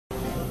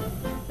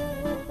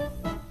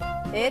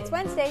It's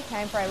Wednesday,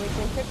 time for our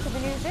weekly trip to the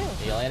new zoo.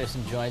 Neil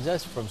Anderson joins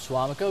us from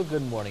Swamico.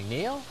 Good morning,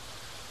 Neil.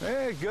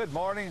 Hey, good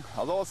morning.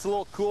 Although it's a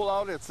little cool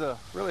out, it's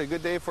really a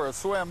good day for a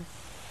swim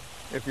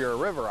if you're a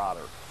river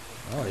otter.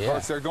 Oh, yeah. Of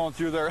course, they're going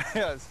through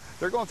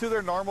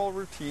their normal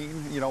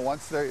routine. You know,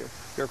 once they're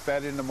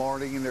fed in the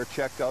morning and they're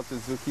checked out, the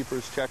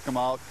zookeepers check them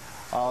out.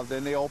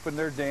 Then they open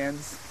their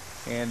dens,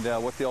 and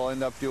what they'll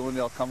end up doing,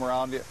 they'll come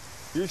around.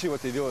 Usually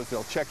what they do is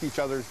they'll check each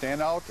other's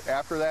den out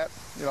after that,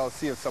 you know,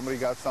 see if somebody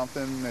got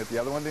something that the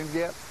other one didn't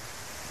get.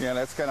 Yeah,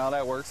 that's kind of how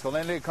that works. So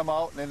then they come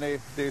out and then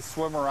they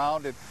swim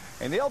around,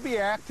 and they'll be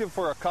active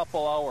for a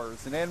couple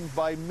hours. And then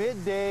by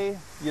midday,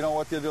 you know,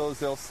 what they'll do is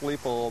they'll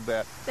sleep a little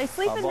bit. They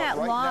sleep in that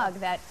log,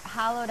 that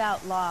hollowed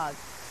out log.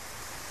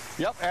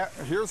 Yep,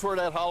 here's where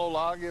that hollow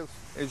log is.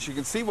 As you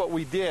can see, what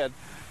we did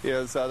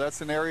is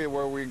that's an area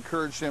where we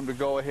encourage them to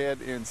go ahead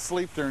and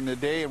sleep during the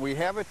day, and we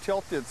have it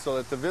tilted so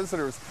that the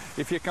visitors,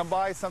 if you come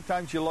by,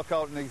 sometimes you look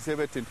out in the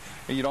exhibit and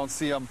you don't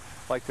see them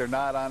like they're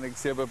not on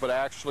exhibit, but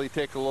actually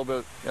take a little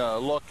bit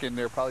look, and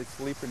they're probably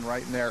sleeping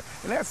right in there.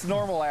 And that's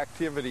normal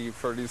activity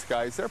for these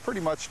guys. They're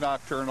pretty much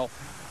nocturnal.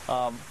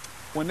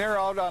 When they're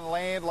out on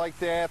land like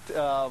that,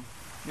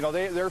 you know,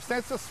 their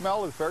sense of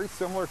smell is very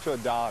similar to a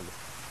dog.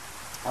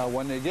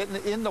 When they get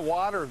in the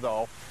water,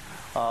 though,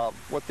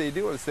 what they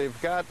do is they've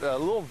got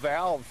little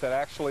valves that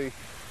actually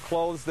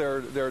close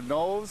their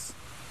nose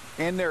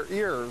and their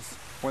ears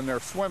when they're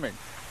swimming.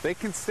 They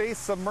can stay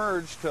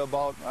submerged to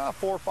about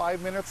 4 or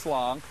 5 minutes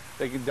long.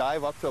 They can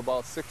dive up to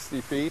about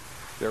 60 feet.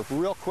 They're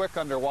real quick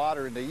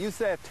underwater, and they use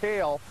that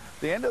tail.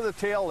 The end of the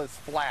tail is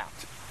flat,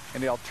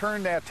 and they'll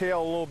turn that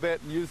tail a little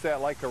bit and use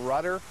that like a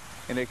rudder,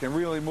 and they can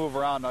really move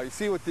around. Now, you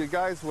see with the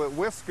guys with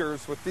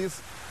whiskers, with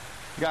these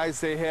guys,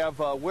 they have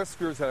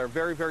whiskers that are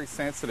very, very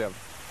sensitive.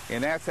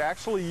 And that's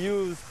actually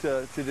used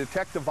to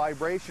detect the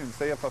vibrations.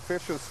 Say if a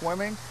fish is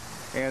swimming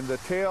and the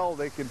tail,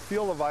 they can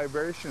feel the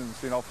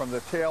vibrations, you know, from the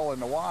tail in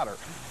the water.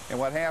 And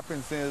what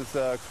happens is,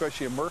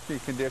 especially in murky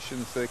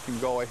conditions, they can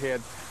go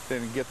ahead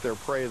and get their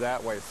prey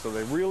that way. So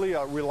they really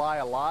rely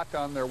a lot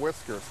on their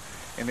whiskers.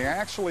 And they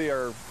actually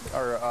are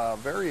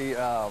very,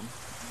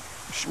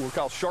 we'll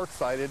call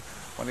short-sighted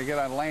when they get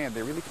on land.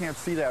 They really can't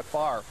see that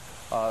far.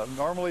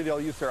 Normally they'll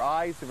use their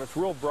eyes. If it's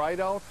real bright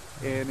out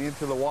and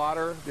into the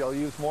water, they'll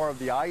use more of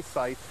the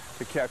eyesight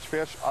to catch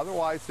fish.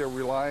 Otherwise, they're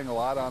relying a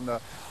lot on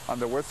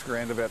the whisker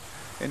end of it.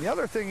 And the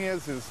other thing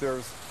is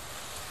there's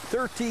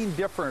 13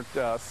 different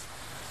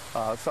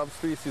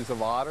subspecies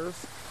of otters,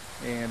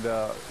 and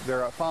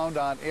they're found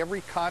on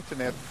every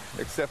continent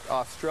except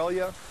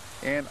Australia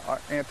and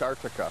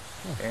Antarctica.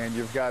 And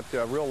you've got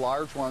real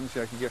large ones.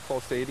 You can get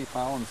close to 80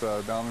 pounds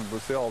down in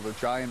Brazil, the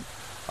giant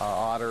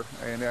otter,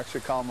 and they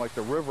actually call them like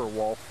the river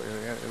wolf.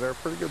 They're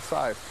pretty good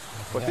size.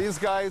 But these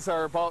guys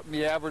are about in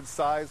the average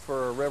size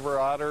for a river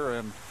otter,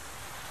 and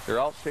they're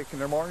out taking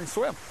their morning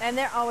swim. And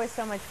they're always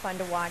so much fun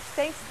to watch.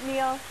 Thanks,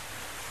 Neil.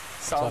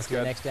 Sounds Talk to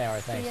you next hour.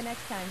 Thanks. See you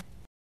next time.